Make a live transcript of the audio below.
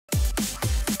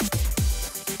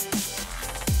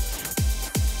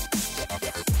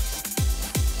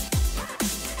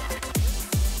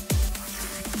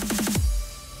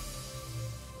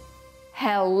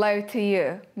Hello to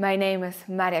you. My name is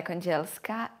Maria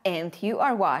Kądzielska and you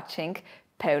are watching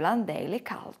Poland Daily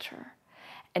Culture.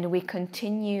 And we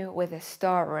continue with a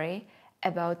story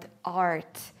about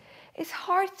art. It's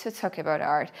hard to talk about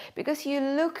art because you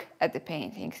look at the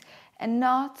paintings and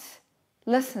not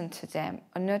listen to them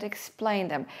or not explain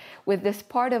them. With this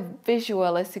part of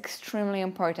visual is extremely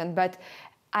important, but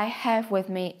I have with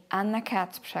me Anna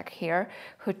Kacprzak here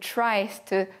who tries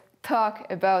to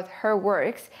talk about her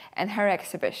works and her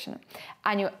exhibition.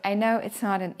 Anu, I know it's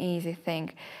not an easy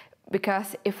thing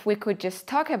because if we could just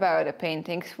talk about the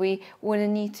paintings, we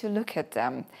wouldn't need to look at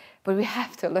them, but we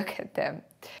have to look at them.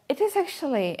 It is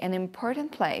actually an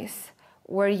important place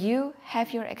where you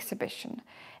have your exhibition.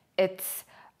 It's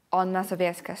on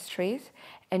Mazowiecka Street,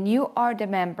 and you are the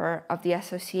member of the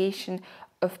Association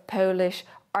of Polish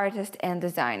Artists and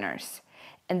Designers.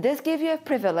 And this gives you a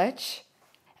privilege,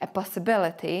 a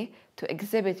possibility to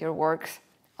exhibit your works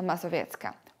on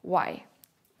Mazowiecka. Why?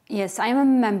 Yes, I'm a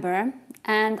member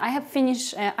and I have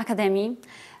finished academy,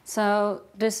 so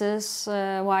this is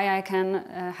why I can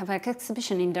have an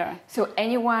exhibition in there. So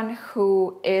anyone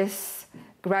who is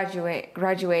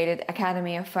graduated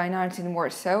Academy of Fine Arts in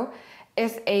Warsaw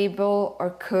is able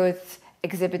or could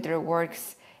exhibit their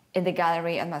works in the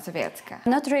gallery at Mazowiecka?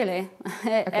 Not really,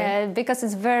 okay. Because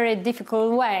it's a very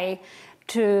difficult way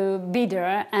to be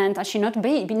there and actually not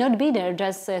be there,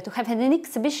 just to have an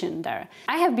exhibition there.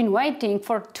 I have been waiting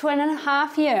for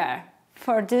 2.5 years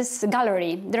for this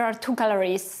gallery. There are two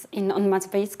galleries on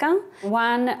Mazowiecka.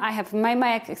 One,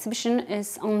 my exhibition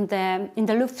is in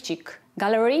the Lufcik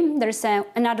gallery. There's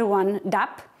another one,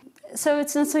 DAP. So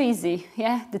it's not so easy,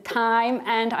 yeah, the time,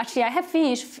 and actually I have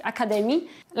finished academy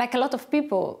like a lot of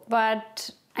people, but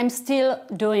I'm still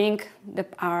doing the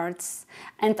arts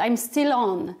and I'm still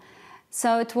on.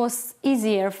 So it was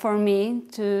easier for me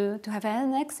to have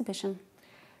an exhibition.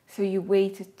 So you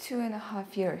waited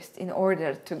 2.5 years in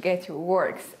order to get your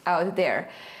works out there.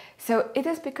 So it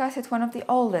is because it's one of the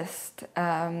oldest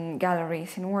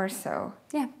galleries in Warsaw.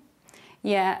 Yeah.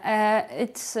 Yeah,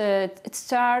 it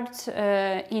started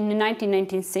in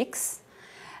 1996,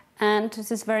 and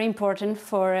this is very important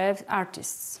for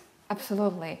artists.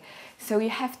 Absolutely. So you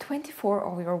have 24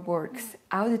 of your works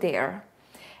out there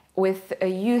with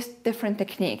used different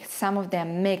techniques. Some of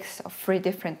them mix of 3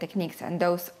 different techniques, and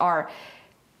those are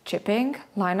chipping,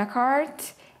 linoc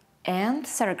art, and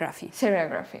cerography.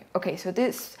 Cerography. Okay, so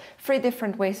these 3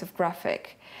 different ways of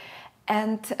graphic.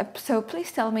 And so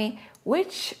please tell me,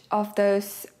 which of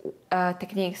those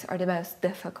techniques are the most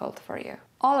difficult for you?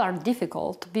 All are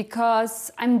difficult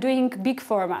because I'm doing big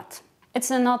format.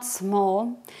 It's not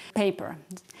small paper.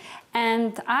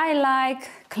 And I like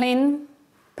clean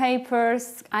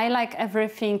papers, I like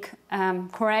everything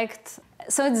correct.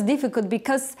 So it's difficult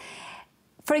because,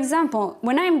 for example,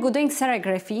 when I'm doing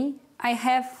cerography, I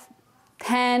have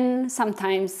 10,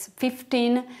 sometimes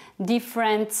 15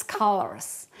 different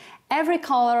colors. Every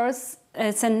color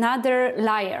is another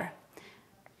layer.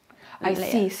 I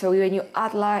see. So when you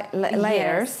add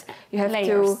layers, yes, you have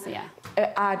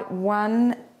to add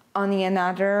one on the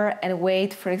another and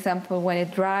wait, for example, when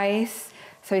it dries.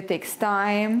 So it takes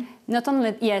time. Not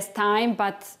only, yes, time,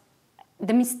 but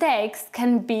the mistakes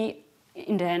can be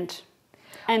in the end.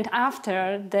 And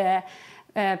after the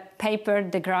paper,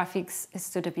 the graphics is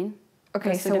to the bin.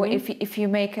 Okay, so if you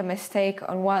make a mistake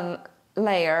on one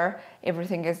layer,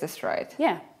 everything is destroyed.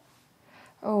 Yeah.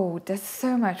 Oh, that's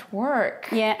so much work.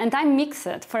 Yeah, and I mix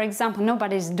it. For example,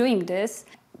 nobody's doing this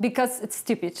because it's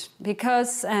stupid.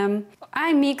 Because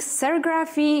I mix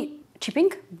serigraphy,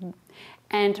 chipping,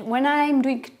 and when I'm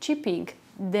doing chipping,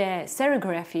 the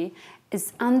serigraphy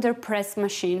is under press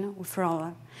machine with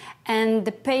roller, and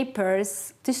the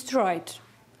papers destroyed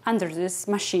under this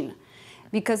machine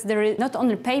because there is not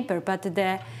only paper but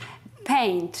the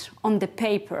paint on the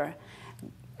paper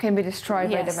can be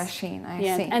destroyed by the machine. I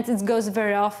see. And it goes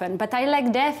very often. But I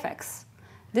like the effects.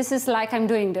 This is like I'm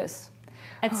doing this.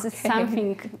 It's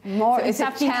something more. So it's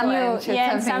something a challenge. New.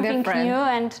 Yeah, something different. new,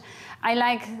 and I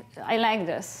like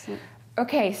this.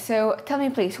 Okay, so tell me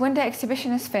please, when the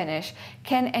exhibition is finished,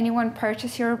 can anyone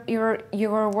purchase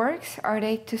your works? Are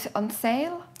they on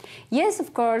sale? Yes,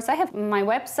 of course. I have my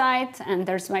website and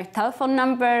there's my telephone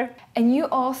number. And you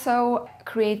also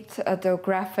create the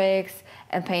graphics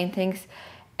and paintings.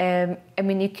 I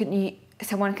mean,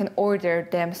 someone can order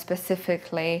them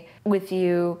specifically with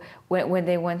you when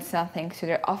they want something to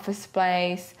their office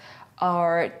place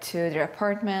or to their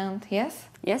apartment, yes?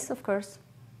 Yes, of course.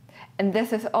 And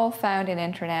this is all found in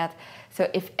internet. So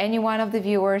if any one of the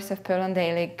viewers of Poland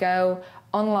Daily go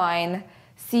online,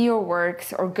 see your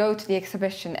works or go to the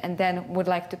exhibition and then would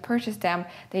like to purchase them,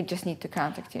 they just need to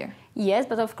contact you. Yes,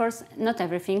 but of course, not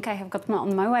everything I have got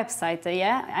on my website.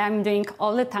 Yeah, I'm doing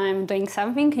all the time, doing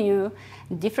something new,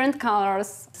 different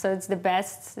colors. So it's the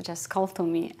best. Just call to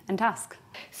me and ask.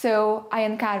 So I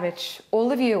encourage all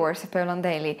the viewers of Poland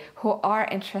Daily who are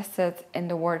interested in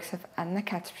the works of Anna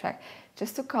Kacprzak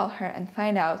just to call her and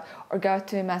find out, or go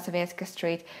to Mazowiecka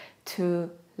Street to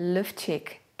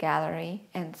Lufcik Gallery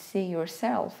and see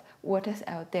yourself what is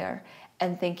out there.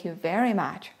 And thank you very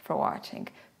much for watching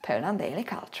Poland Daily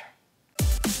Culture.